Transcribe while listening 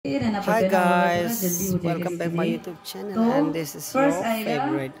Hi guys, welcome back my YouTube channel and this is your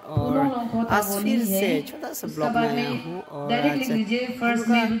favorite और आज फिर से छोटा सा ब्लॉग में आया हूँ और आज हम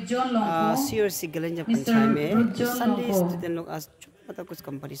लोग CRC गलंजा पंचायत में संडे स्टूडेंट लोग आज छोटा कुछ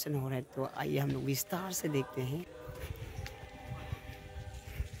कंपटीशन हो रहा है तो आइए हम लोग विस्तार से देखते हैं।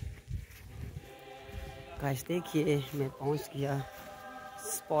 गाइस देखिए मैं पहुँच गया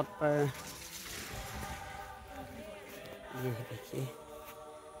स्पॉट पर, ये देखिए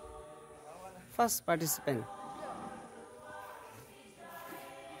फर्स्ट पार्टिसिपेंट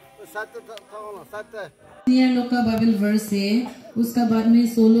सीनियर लोग का बाइबल वर्स है, उसका बाद में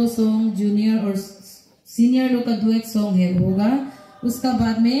सोलो सॉन्ग जूनियर और सीनियर लोग का डुएट सॉन्ग है होगा, उसका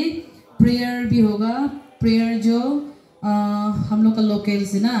बाद में प्रेयर भी होगा। प्रेयर जो हम लोग का लोकल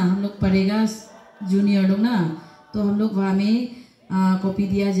से ना हम लोग पढ़ेगा जूनियर लोग ना, तो हम लोग वहाँ में कॉपी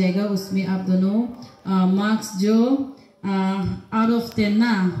दिया जाएगा, उसमें आप दोनों मार्क्स जो आउट ऑफ 10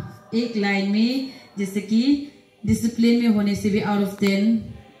 ना एक लाइन में, जैसे कि डिसिप्लिन में होने से भी आउट ऑफ 10,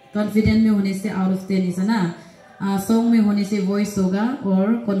 कॉन्फिडेंट में होने से आउट ऑफ 10 ऐसा ना, सॉन्ग में होने से वॉइस होगा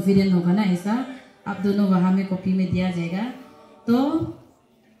और कॉन्फिडेंट होगा ना, ऐसा आप दोनों वहाँ में कॉपी में दिया जाएगा। तो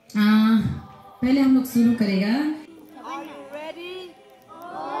पहले हम लोग शुरू करेगा।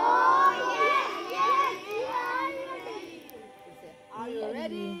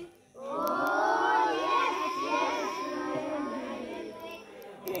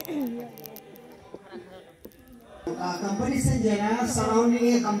 Competition jena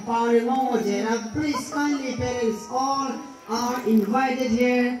surrounding a compound mo jena, please kindly parents all are invited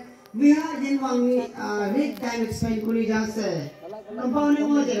here. We are in one read time explain kuni jase compound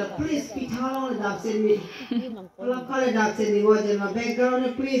mo jena, please pithalong dakse mi lokal dakse ni mo jena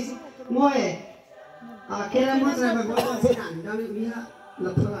background please moe kera mo sa ba bo sinan dami biha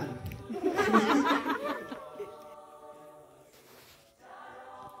lapagan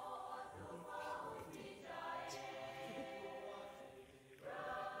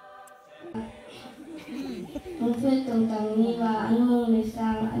Mungkin tentang niwa anu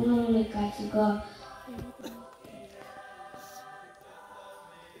misang anu mereka juga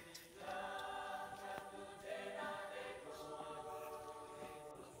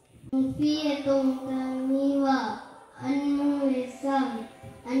mungkin tentang niwa anu misang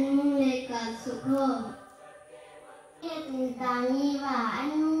anu mereka juga tentang niwa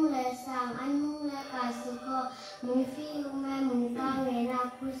anu lesang anu mereka suka mungkin umai mungkang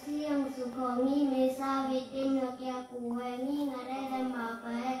enak kursi yang suka mi mesa vitim lokia kuwe mi ngare dan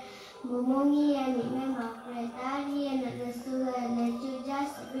mapai mumungi ya mi me mapre tari ya nak lesu lecu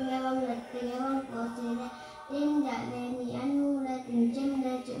jas pingewang letingewang posine tindak leni anu le tincem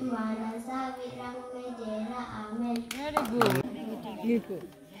le cuma rasa virang me jera amen. Very good.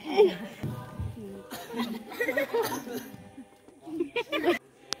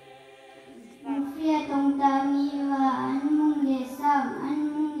 Mufia tentang iwa anmung lesang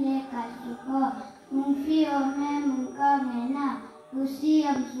anmung leka suko mufia me muka mena usi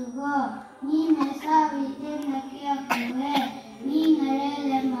am suko ni mesa vitin nakia kuhe ni ngare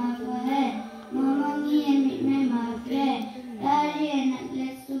le mafahe mama ni emit me mafe dari enak le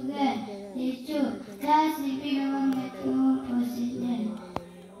suge lecu dasi bigawang betu posiden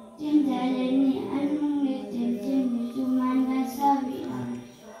tim jalani anmung le tim cuman rasa bilang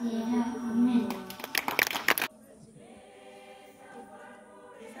ya amen.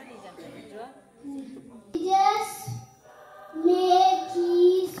 Jesus made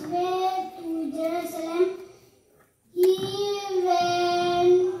his way to Jerusalem. He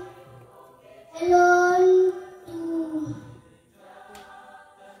went alone to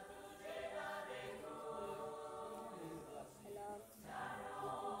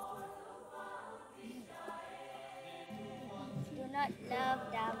do not love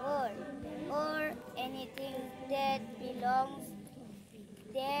the world or anything that belongs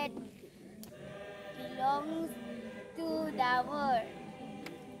to the world.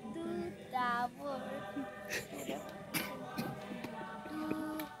 To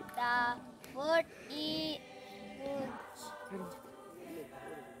the world is good.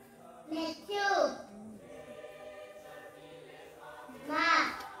 Matthew.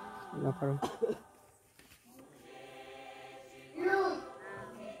 Mark. Luke.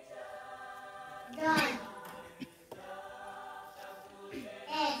 John.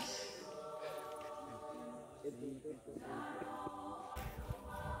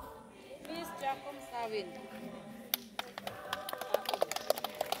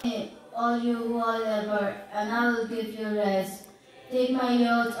 All you who are labor, and I will give you rest. Take my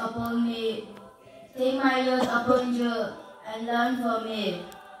yoke upon me, take my yoke upon you, and learn from me.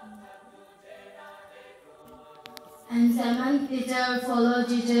 And Simon Peter followed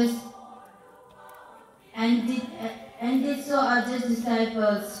Jesus and did so other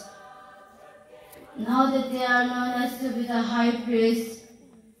disciples. Now that they are known as to be the high priest,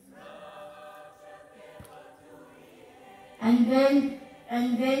 and went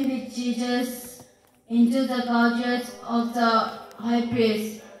with Jesus into the courtyards of the high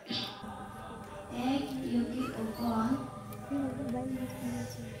priest. Take Yuki upon.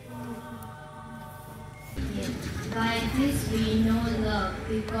 By this we know love,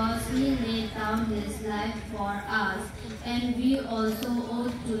 because he laid down his life for us, and we also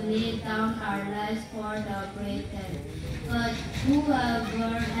ought to lay down our lives for the brethren. But whoever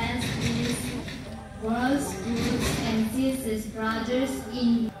has his world's goods and sees his brothers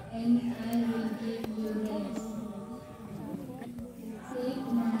in, and I will give you rest. Take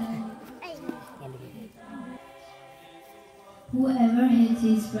my. Whoever hates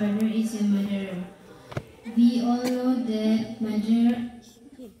his brother is a murderer. We all know that a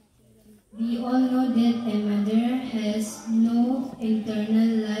murderer has no eternal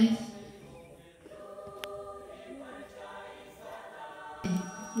life.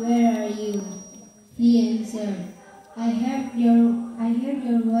 Where are you? He answered, I heard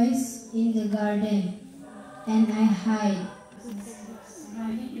your voice in the garden, and I hid.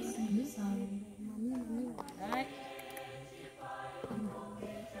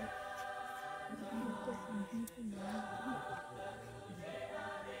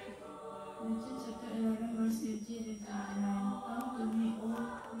 Chapter 11, verse 58 and 59. Come to me, all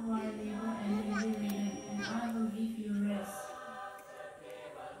who are labor and heavy laden, and I will give you rest.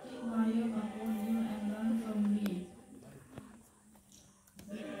 Take my yoke upon you and learn from me,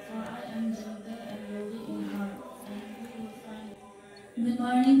 for I am gentle and lowly in heart, and you will find. Good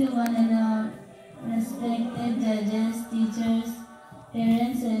morning to one and all, respected judges, teachers,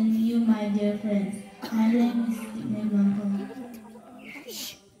 parents, and you, my dear friends. My name is Nimampo.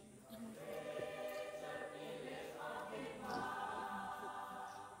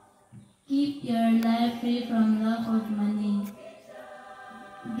 Keep your life free from love of money.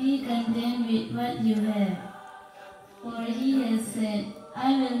 Be content with what you have. For he has said,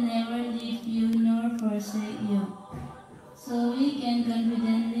 I will never leave you nor forsake you. So we can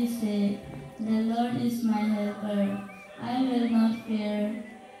confidently say, the Lord is my helper. I will not fear.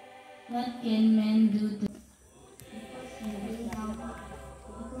 What can man do to me?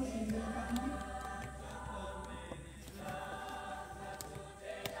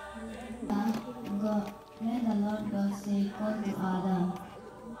 When the Lord God said, call to Adam,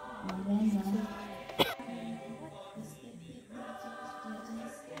 and when the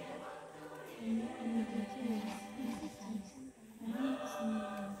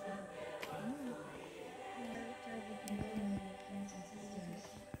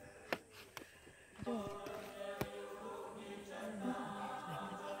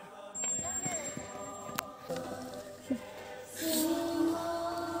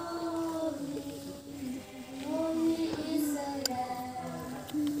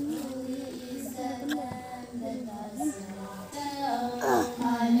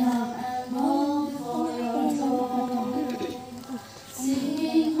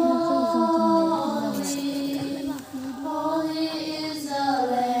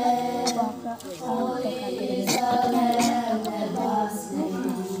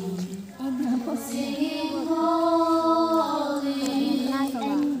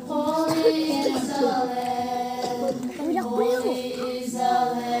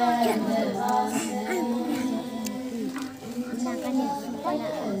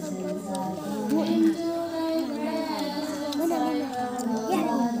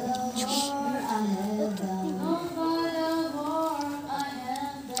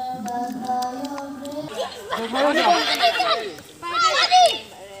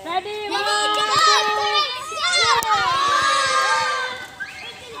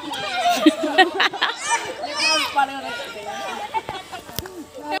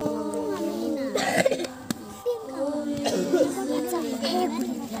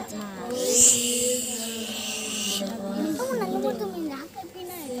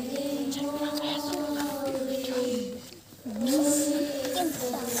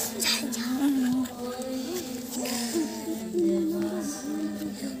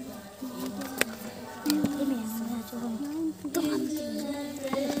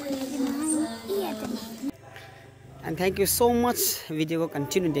and thank you so much. Video को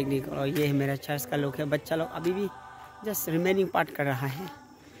continue देखने को। और ये है मेरा church का लोग है, बच्चा लोग अभी भी जस्ट रिमेनिंग पार्ट कर रहा है।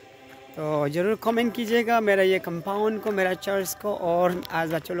 तो ज़रूर कमेंट कीजिएगा मेरा ये कंपाउंड को, मेरा चर्च को, और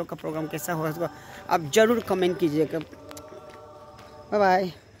आज बच्चों लोग का प्रोग्राम कैसा होगा आप ज़रूर कमेंट कीजिएगा। Bye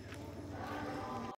bye.